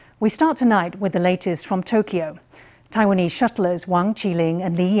We start tonight with the latest from Tokyo. Taiwanese shuttlers Wang Qiling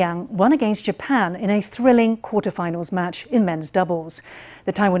and Li Yang won against Japan in a thrilling quarterfinals match in men's doubles.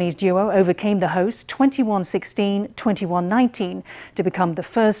 The Taiwanese duo overcame the hosts 21-16, 21-19 to become the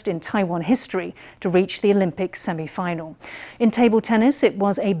first in Taiwan history to reach the Olympic semi-final. In table tennis, it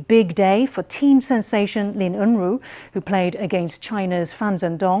was a big day for team sensation Lin Enru, who played against China's Fan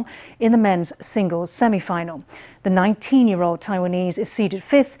Zhendong in the men's singles semi-final. The 19-year-old Taiwanese is seeded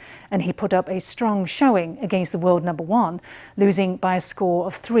fifth, and he put up a strong showing against the world number one, losing by a score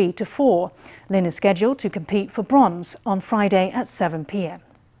of 3-4. Lin is scheduled to compete for bronze on Friday at 7 p.m.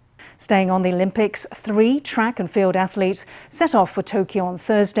 Staying on the Olympics, 3 track and field athletes set off for Tokyo on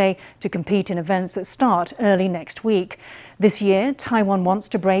Thursday to compete in events that start early next week. This year, Taiwan wants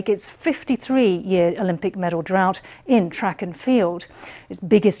to break its 53-year Olympic medal drought in track and field. Its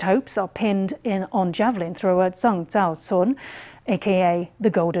biggest hopes are pinned on javelin thrower Zhang Zhaocun, aka the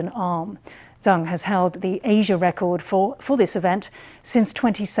Golden Arm. Zhang has held the Asia record for this event since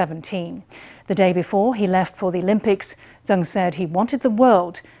 2017. The day before he left for the Olympics, Zhang said he wanted the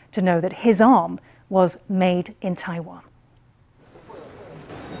world to know that his arm was made in Taiwan.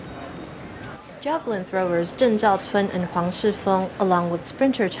 Javelin throwers Zheng Zhaocun and Huang Shifeng, along with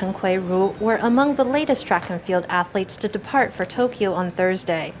sprinter Chen Kuiru, were among the latest track and field athletes to depart for Tokyo on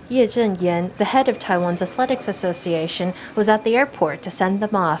Thursday. Ye Zhenyan, the head of Taiwan's Athletics Association, was at the airport to send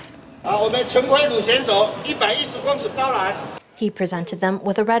them off. He presented them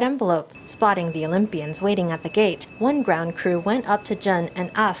with a red envelope. Spotting the Olympians waiting at the gate, one ground crew went up to Zheng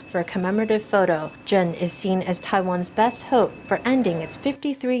and asked for a commemorative photo. Zheng is seen as Taiwan's best hope for ending its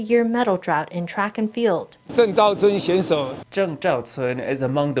 53-year medal drought in track and field. Zheng Zhaocun is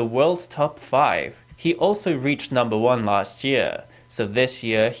among the world's top 5. He also reached number 1 last year, so this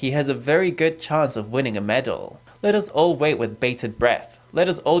year he has a very good chance of winning a medal. Let us all wait with bated breath. Let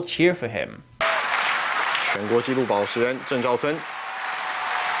us all cheer for him. 全国纪录保持人郑兆春。哇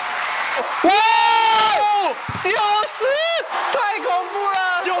！90，太恐怖了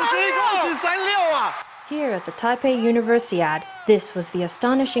！91.36啊！ Here at the Taipei Universiade, this was the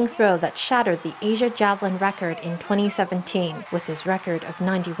astonishing throw that shattered the Asia javelin record in 2017. With his record of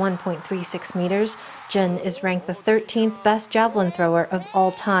 91.36 meters, Zheng is ranked the 13th best javelin thrower of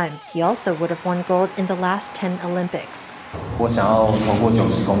all time. He also would have won gold in the last 10 Olympics. 我想要投过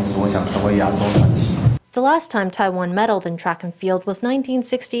90公尺，我想成为亚洲传奇。 The last time Taiwan medaled in track and field was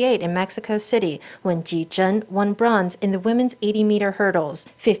 1968 in Mexico City, when Ji Zhen won bronze in the women's 80-meter hurdles.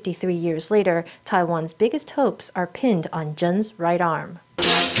 53 years later, Taiwan's biggest hopes are pinned on Zhen's right arm.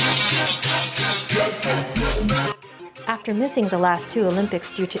 After missing the last 2 Olympics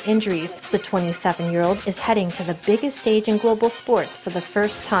due to injuries, the 27-year-old is heading to the biggest stage in global sports for the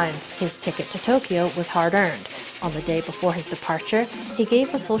first time. His ticket to Tokyo was hard-earned. On the day before his departure, he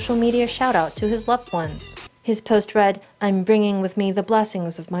gave a social media shout-out to his loved ones. His post read, "I'm bringing with me the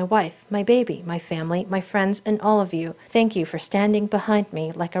blessings of my wife, my baby, my family, my friends, and all of you. Thank you for standing behind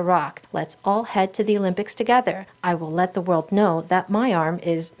me like a rock. Let's all head to the Olympics together. I will let the world know that my arm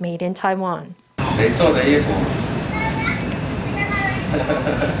is made in Taiwan."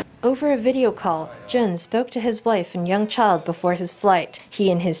 Over a video call, Zheng spoke to his wife and young child before his flight. He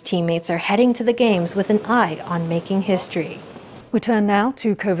and his teammates are heading to the Games with an eye on making history. We turn now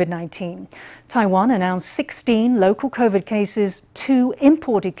to COVID-19. Taiwan announced 16 local COVID cases, 2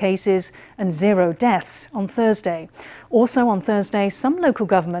 imported cases, and 0 deaths on Thursday. Also on Thursday, some local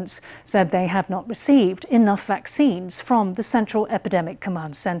governments said they have not received enough vaccines from the Central Epidemic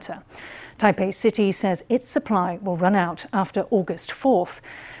Command Center. Taipei City says its supply will run out after August 4th.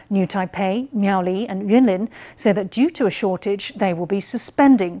 New Taipei, Miaoli and Yunlin say that due to a shortage, they will be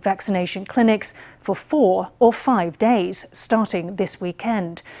suspending vaccination clinics for 4 or 5 days starting this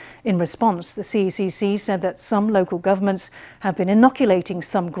weekend. In response, the CECC said that some local governments have been inoculating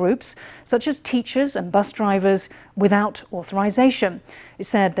some groups, such as teachers and bus drivers, without authorization. It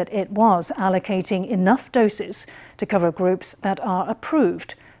said that it was allocating enough doses to cover groups that are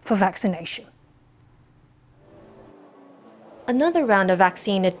approved for vaccination. Another round of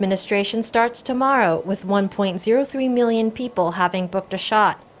vaccine administration starts tomorrow, with 1.03 million people having booked a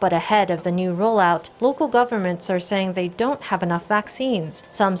shot. But ahead of the new rollout, local governments are saying they don't have enough vaccines.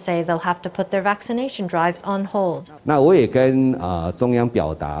 Some say they'll have to put their vaccination drives on hold.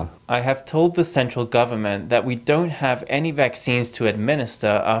 I have told the central government that we don't have any vaccines to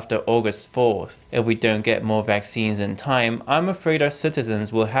administer after August 4th. If we don't get more vaccines in time, I'm afraid our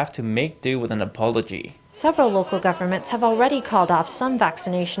citizens will have to make do with an apology. Several local governments have already called off some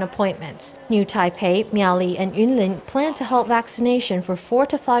vaccination appointments. New Taipei, Miaoli, and Yunlin plan to halt vaccination for 4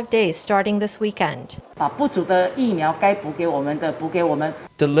 to 5 days starting this weekend.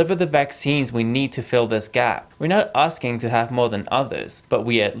 Deliver the vaccines we need to fill this gap. We're not asking to have more than others, but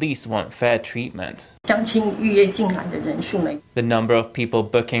we at least want fair treatment. The number of people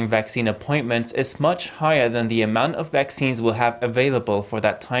booking vaccine appointments is much higher than the amount of vaccines we'll have available for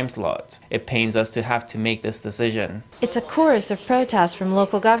that time slot. It pains us to have to make this decision. It's a chorus of protests from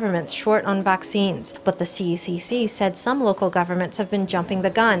local governments short on vaccines, but the CECC said some local governments have been jumping the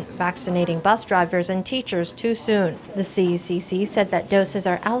gun, vaccinating bus drivers and teachers too soon. The CECC said that doses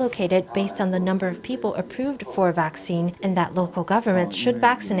are allocated based on the number of people approved for a vaccine and that local governments should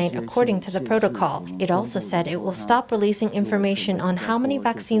vaccinate according to the protocol. It also said it will stop releasing information on how many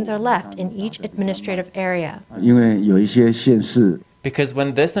vaccines are left in each administrative area. Because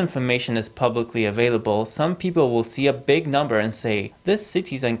when this information is publicly available, some people will see a big number and say, this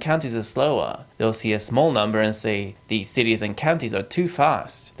cities and counties are slower. They'll see a small number and say, these cities and counties are too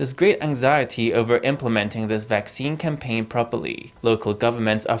fast. There's great anxiety over implementing this vaccine campaign properly. Local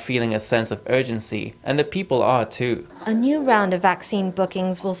governments are feeling a sense of urgency, and the people are too. A new round of vaccine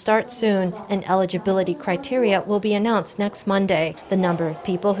bookings will start soon, and eligibility criteria will be announced next Monday. The number of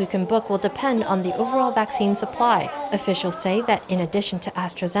people who can book will depend on the overall vaccine supply. Officials say that in addition to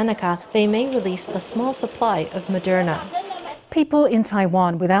AstraZeneca, they may release a small supply of Moderna. People in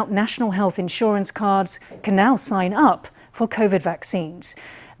Taiwan without national health insurance cards can now sign up for COVID vaccines.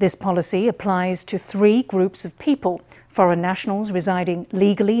 This policy applies to 3 groups of people: foreign nationals residing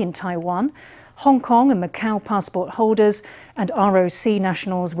legally in Taiwan, Hong Kong and Macau passport holders, and ROC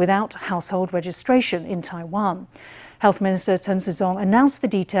nationals without household registration in Taiwan. Health Minister Chen Shizhong announced the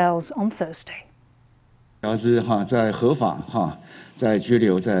details on Thursday. 要是在合法在居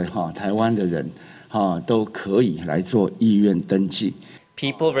留在台湾的人都可以来做意愿登记。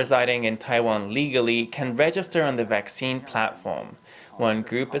 People residing in Taiwan legally can register on the vaccine platform. One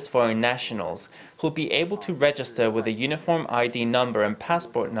group is foreign nationals who'll be able to register with a uniform ID number and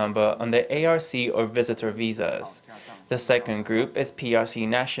passport number on their ARC or visitor visas. The second group is PRC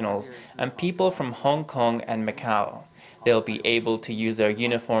nationals and people from Hong Kong and Macau. They'll be able to use their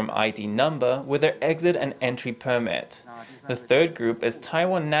uniform ID number with their exit and entry permit. The third group is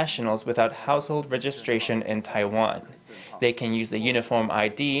Taiwan nationals without household registration in Taiwan. They can use the uniform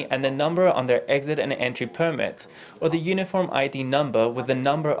ID and the number on their exit and entry permit, or the uniform ID number with the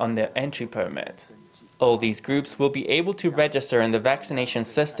number on their entry permit. All these groups will be able to register in the vaccination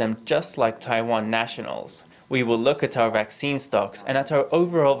system just like Taiwan nationals. We will look at our vaccine stocks and at our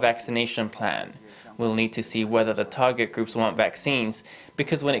overall vaccination plan. We'll need to see whether the target groups want vaccines,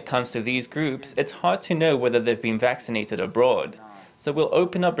 because when it comes to these groups, it's hard to know whether they've been vaccinated abroad. So we'll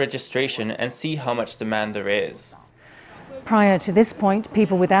open up registration and see how much demand there is. Prior to this point,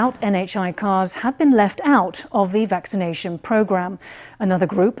 people without NHI cards had been left out of the vaccination program. Another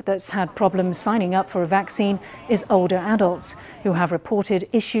group that's had problems signing up for a vaccine is older adults, who have reported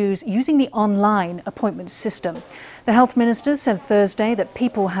issues using the online appointment system. The health minister said Thursday that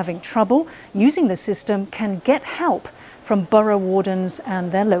people having trouble using the system can get help from borough wardens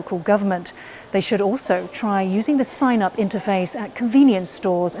and their local government. They should also try using the sign-up interface at convenience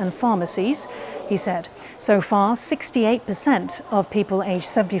stores and pharmacies. He said, so far 68% of people aged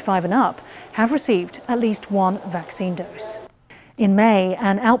 75 and up have received at least 1 vaccine dose. In May,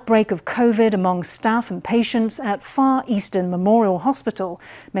 an outbreak of COVID among staff and patients at Far Eastern Memorial Hospital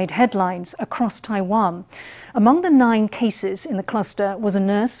made headlines across Taiwan. Among the 9 cases in the cluster was a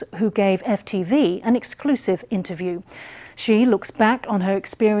nurse who gave FTV an exclusive interview. She looks back on her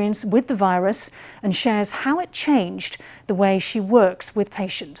experience with the virus and shares how it changed the way she works with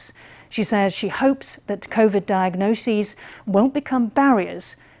patients. She says she hopes that COVID diagnoses won't become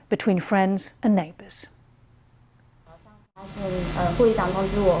barriers between friends and neighbours.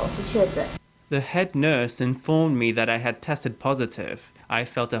 The head nurse informed me that I had tested positive. I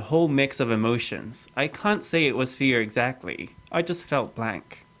felt a whole mix of emotions. I can't say it was fear exactly. I just felt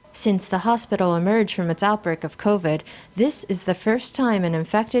blank. Since the hospital emerged from its outbreak of COVID, this is the first time an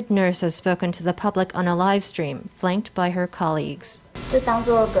infected nurse has spoken to the public on a live stream, flanked by her colleagues.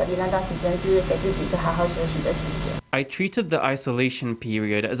 I treated the isolation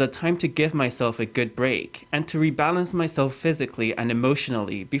period as a time to give myself a good break and to rebalance myself physically and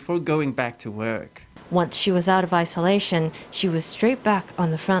emotionally before going back to work. Once she was out of isolation, she was straight back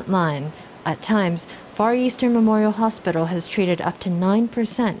on the front line. At times, Far Eastern Memorial Hospital has treated up to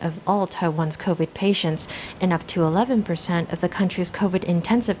 9% of all Taiwan's COVID patients and up to 11% of the country's COVID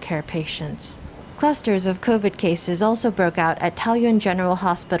intensive care patients. Clusters of COVID cases also broke out at Taoyuan General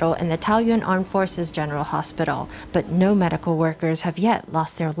Hospital and the Taoyuan Armed Forces General Hospital, but no medical workers have yet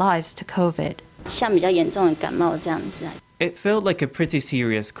lost their lives to COVID. It felt like a pretty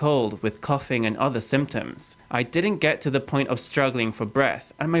serious cold with coughing and other symptoms. I didn't get to the point of struggling for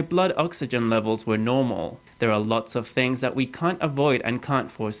breath, and my blood oxygen levels were normal. There are lots of things that we can't avoid and can't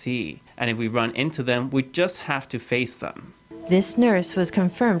foresee, and if we run into them, we just have to face them. This nurse was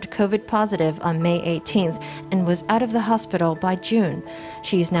confirmed COVID positive on May 18th and was out of the hospital by June.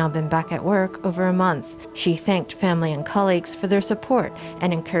 She's now been back at work over a month. She thanked family and colleagues for their support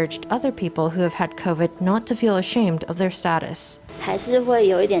and encouraged other people who have had COVID not to feel ashamed of their status.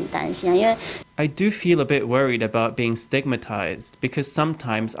 I do feel a bit worried about being stigmatized because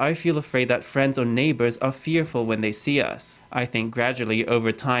sometimes I feel afraid that friends or neighbors are fearful when they see us. I think gradually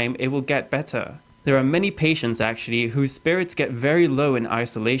over time it will get better. There are many patients actually whose spirits get very low in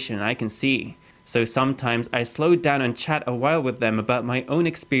isolation, I can see. So sometimes I slow down and chat a while with them about my own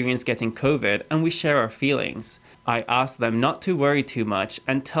experience getting COVID, and we share our feelings. I ask them not to worry too much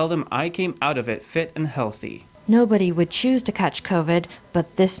and tell them I came out of it fit and healthy. Nobody would choose to catch COVID,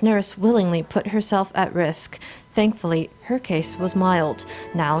 but this nurse willingly put herself at risk. Thankfully, her case was mild.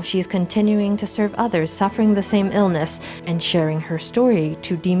 Now she's continuing to serve others suffering the same illness and sharing her story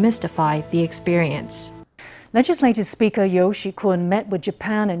to demystify the experience. Legislative Speaker Yo Shi-kun met with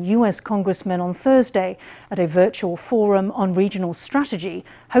Japan and U.S. congressmen on Thursday at a virtual forum on regional strategy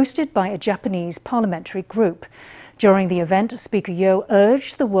hosted by a Japanese parliamentary group. During the event, Speaker Yo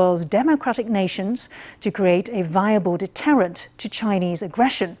urged the world's democratic nations to create a viable deterrent to Chinese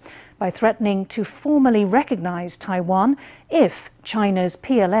aggression by threatening to formally recognize Taiwan if China's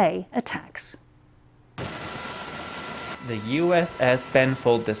PLA attacks. The USS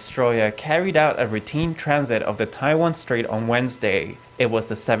Benfold destroyer carried out a routine transit of the Taiwan Strait on Wednesday. It was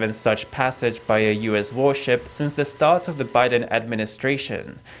the 7th such passage by a U.S. warship since the start of the Biden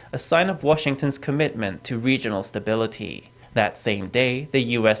administration, a sign of Washington's commitment to regional stability. That same day, the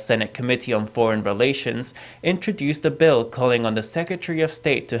U.S. Senate Committee on Foreign Relations introduced a bill calling on the Secretary of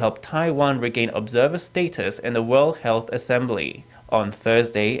State to help Taiwan regain observer status in the World Health Assembly. On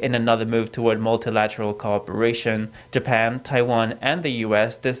Thursday, in another move toward multilateral cooperation, Japan, Taiwan, and the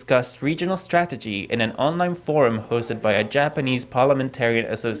U.S. discussed regional strategy in an online forum hosted by a Japanese parliamentarian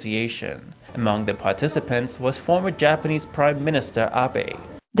association. Among the participants was former Japanese Prime Minister Abe.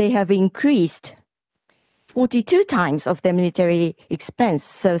 They have increased 42 times of their military expense.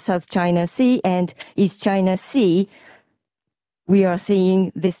 So South China Sea and East China Sea, we are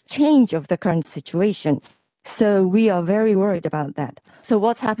seeing this change of the current situation. So we are very worried about that. So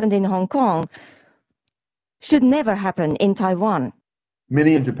what's happened in Hong Kong should never happen in Taiwan.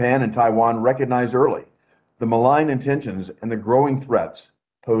 Many in Japan and Taiwan recognized early the malign intentions and the growing threats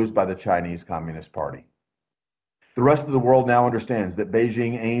posed by the Chinese Communist Party. The rest of the world now understands that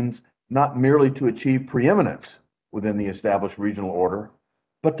Beijing aims not merely to achieve preeminence within the established regional order,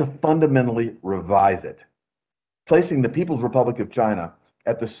 but to fundamentally revise it, placing the People's Republic of China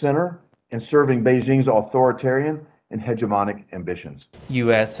at the center and serving Beijing's authoritarian and hegemonic ambitions.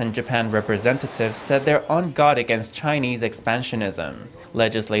 U.S. and Japan representatives said they're on guard against Chinese expansionism.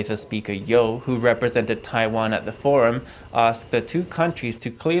 Legislative Speaker Yo, who represented Taiwan at the forum, asked the two countries to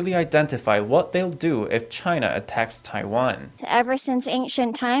clearly identify what they'll do if China attacks Taiwan. Ever since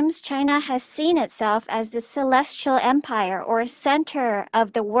ancient times, China has seen itself as the celestial empire or center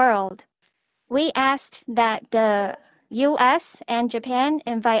of the world. We asked that the U.S. and Japan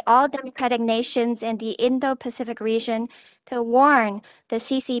invite all democratic nations in the Indo-Pacific region to warn the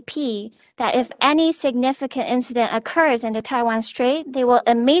CCP that if any significant incident occurs in the Taiwan Strait, they will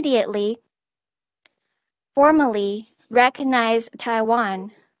immediately formally recognize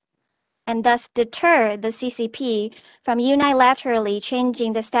Taiwan and thus deter the CCP from unilaterally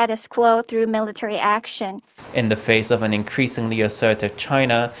changing the status quo through military action. In the face of an increasingly assertive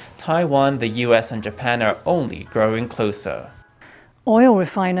China, Taiwan, the US, and Japan are only growing closer. Oil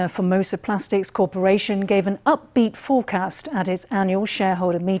refiner Formosa Plastics Corporation gave an upbeat forecast at its annual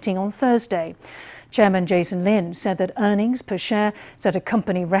shareholder meeting on Thursday. Chairman Jason Lin said that earnings per share set a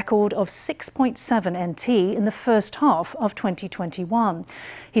company record of 6.7 NT in the first half of 2021.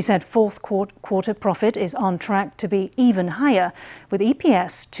 He said fourth quarter profit is on track to be even higher, with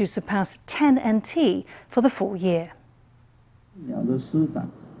EPS to surpass 10 NT for the full year.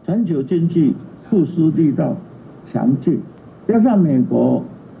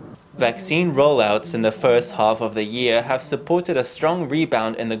 Vaccine rollouts in the first half of the year have supported a strong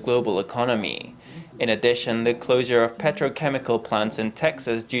rebound in the global economy. In addition, the closure of petrochemical plants in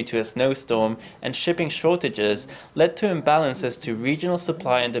Texas due to a snowstorm and shipping shortages led to imbalances to regional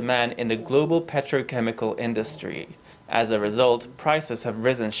supply and demand in the global petrochemical industry. As a result, prices have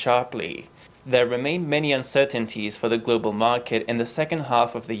risen sharply. There remain many uncertainties for the global market in the second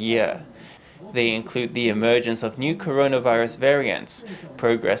half of the year. They include the emergence of new coronavirus variants,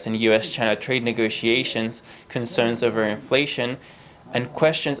 progress in US-China trade negotiations, concerns over inflation, and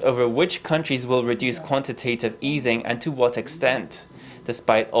questions over which countries will reduce quantitative easing and to what extent.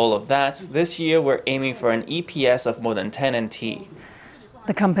 Despite all of that, this year we're aiming for an EPS of more than 10 NT.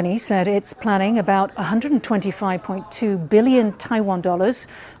 The company said it's planning about 125.2 billion Taiwan dollars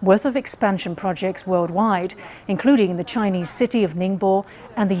worth of expansion projects worldwide, including in the Chinese city of Ningbo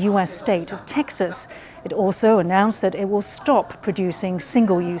and the US state of Texas. It also announced that it will stop producing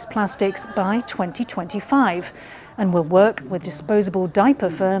single-use plastics by 2025 and will work with disposable diaper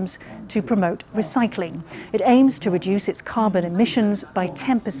firms to promote recycling. It aims to reduce its carbon emissions by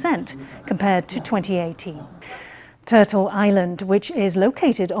 10% compared to 2018. Turtle Island, which is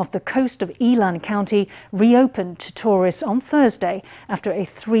located off the coast of Yilan County, reopened to tourists on Thursday after a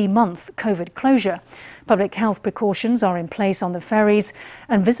 3-month COVID closure. Public health precautions are in place on the ferries,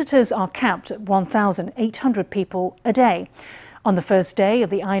 and visitors are capped at 1,800 people a day. On the first day of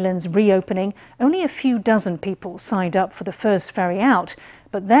the island's reopening, only a few dozen people signed up for the first ferry out,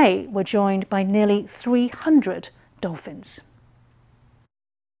 but they were joined by nearly 300 dolphins.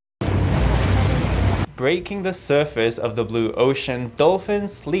 Breaking the surface of the blue ocean,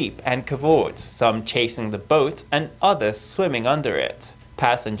 dolphins leap and cavort, some chasing the boat and others swimming under it.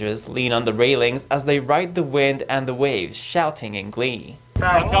 Passengers lean on the railings as they ride the wind and the waves, shouting in glee.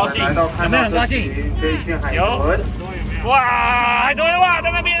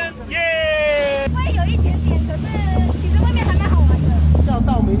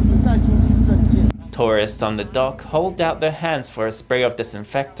 Tourists on the dock hold out their hands for a spray of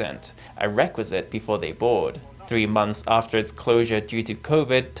disinfectant, a requisite before they board. 3 months after its closure due to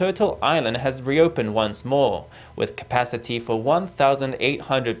COVID, Turtle Island has reopened once more, with capacity for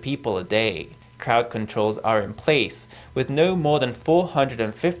 1,800 people a day. Crowd controls are in place, with no more than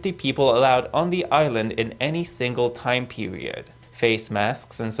 450 people allowed on the island in any single time period. Face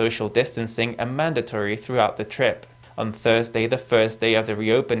masks and social distancing are mandatory throughout the trip. On Thursday, the first day of the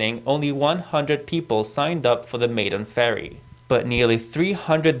reopening, only 100 people signed up for the maiden ferry. But nearly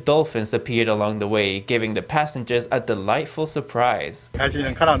 300 dolphins appeared along the way, giving the passengers a delightful surprise.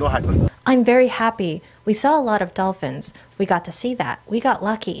 I'm very happy. We saw a lot of dolphins. We got to see that. We got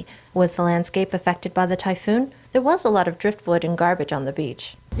lucky. Was the landscape affected by the typhoon? There was a lot of driftwood and garbage on the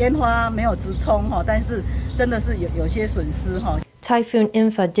beach. Typhoon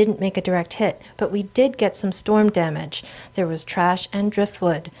Impha didn't make a direct hit, but we did get some storm damage. There was trash and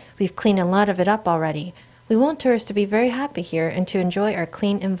driftwood. We've cleaned a lot of it up already. We want tourists to be very happy here and to enjoy our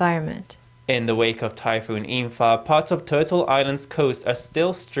clean environment. In the wake of Typhoon Impha, parts of Turtle Island's coast are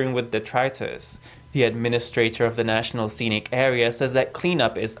still strewn with detritus. The administrator of the National Scenic Area says that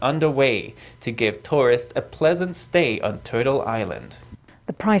cleanup is underway to give tourists a pleasant stay on Turtle Island.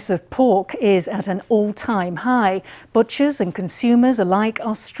 The price of pork is at an all-time high. Butchers and consumers alike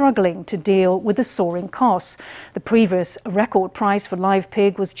are struggling to deal with the soaring costs. The previous record price for live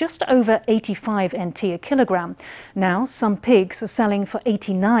pig was just over 85 NT a kilogram. Now some pigs are selling for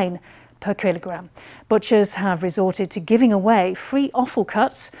 89 per kilogram. Butchers have resorted to giving away free offal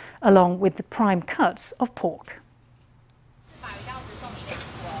cuts along with the prime cuts of pork.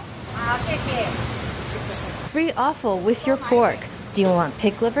 Free offal with your pork. Do you want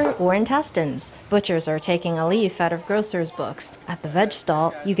pig liver or intestines? Butchers are taking a leaf out of grocers' books. At the veg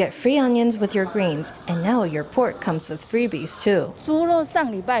stall, you get free onions with your greens, and now your pork comes with freebies too.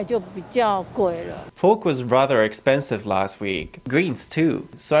 Pork was rather expensive last week. Greens too,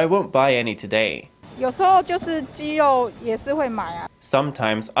 so I won't buy any today.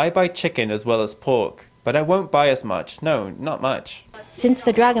 Sometimes I buy chicken as well as pork, but I won't buy as much. No, not much. Since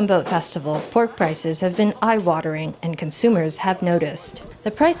the Dragon Boat Festival, pork prices have been eye-watering and consumers have noticed.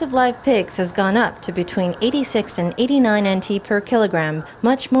 The price of live pigs has gone up to between 86 and 89 NT per kilogram,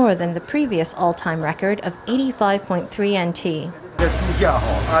 much more than the previous all-time record of 85.3 NT.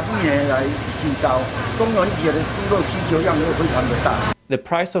 The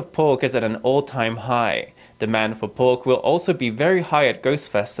price of pork is at an all-time high. Demand for pork will also be very high at Ghost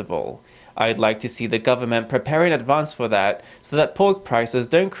Festival. I'd like to see the government prepare in advance for that, so that pork prices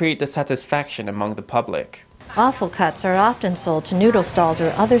don't create dissatisfaction among the public. Offal cuts are often sold to noodle stalls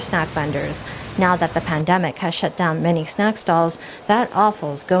or other snack vendors. Now that the pandemic has shut down many snack stalls, that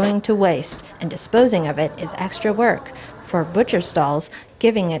offal's going to waste, and disposing of it is extra work. For butcher stalls,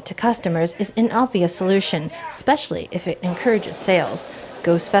 giving it to customers is an obvious solution, especially if it encourages sales.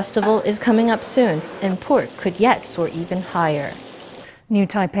 Ghost Festival is coming up soon, and pork could yet soar even higher. New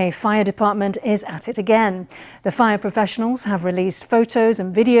Taipei Fire Department is at it again. The fire professionals have released photos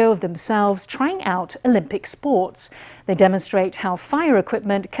and video of themselves trying out Olympic sports. They demonstrate how fire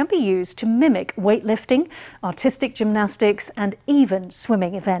equipment can be used to mimic weightlifting, artistic gymnastics, and even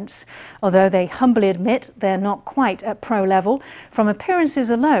swimming events. Although they humbly admit they're not quite at pro level, from appearances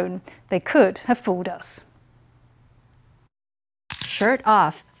alone, they could have fooled us. Shirt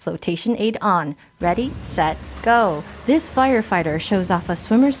off, flotation aid on, ready, set, go. This firefighter shows off a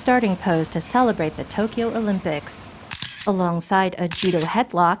swimmer's starting pose to celebrate the Tokyo Olympics. Alongside a judo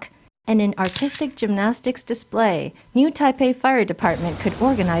headlock and an artistic gymnastics display, New Taipei Fire Department could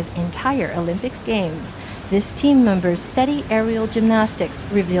organize entire Olympics games. This team member's steady aerial gymnastics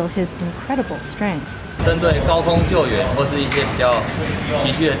reveal his incredible strength.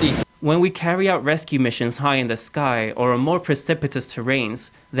 When we carry out rescue missions high in the sky or on more precipitous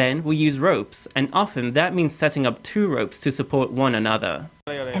terrains, then we use ropes, and often that means setting up 2 ropes to support one another.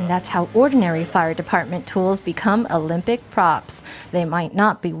 And that's how ordinary fire department tools become Olympic props. They might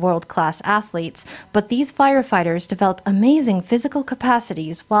not be world-class athletes, but these firefighters develop amazing physical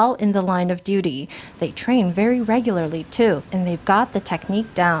capacities while in the line of duty. They train very regularly too, and they've got the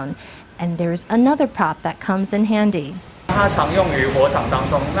technique down. And there's another prop that comes in handy.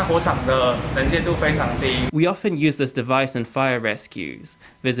 We often use this device in fire rescues.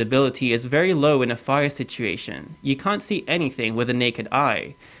 Visibility is very low in a fire situation. You can't see anything with the naked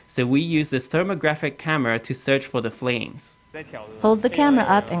eye, so we use this thermographic camera to search for the flames. Hold the camera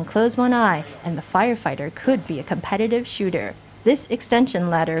up and close one eye, and the firefighter could be a competitive shooter. This extension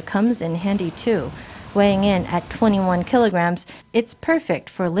ladder comes in handy too. Weighing in at 21 kilograms, it's perfect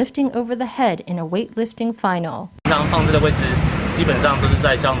for lifting over the head in a weightlifting final.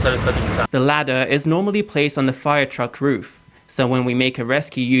 The ladder is normally placed on the fire truck roof, so when we make a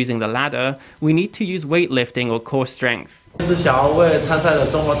rescue using the ladder, we need to use weightlifting or core strength.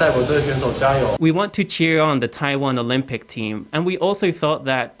 We want to cheer on the Taiwan Olympic team, and we also thought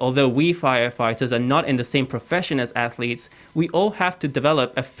that although we firefighters are not in the same profession as athletes, we all have to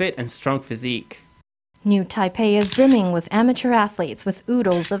develop a fit and strong physique. New Taipei is brimming with amateur athletes with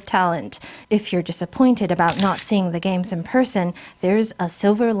oodles of talent. If you're disappointed about not seeing the games in person, there's a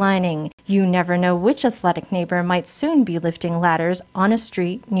silver lining. You never know which athletic neighbor might soon be lifting ladders on a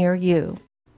street near you.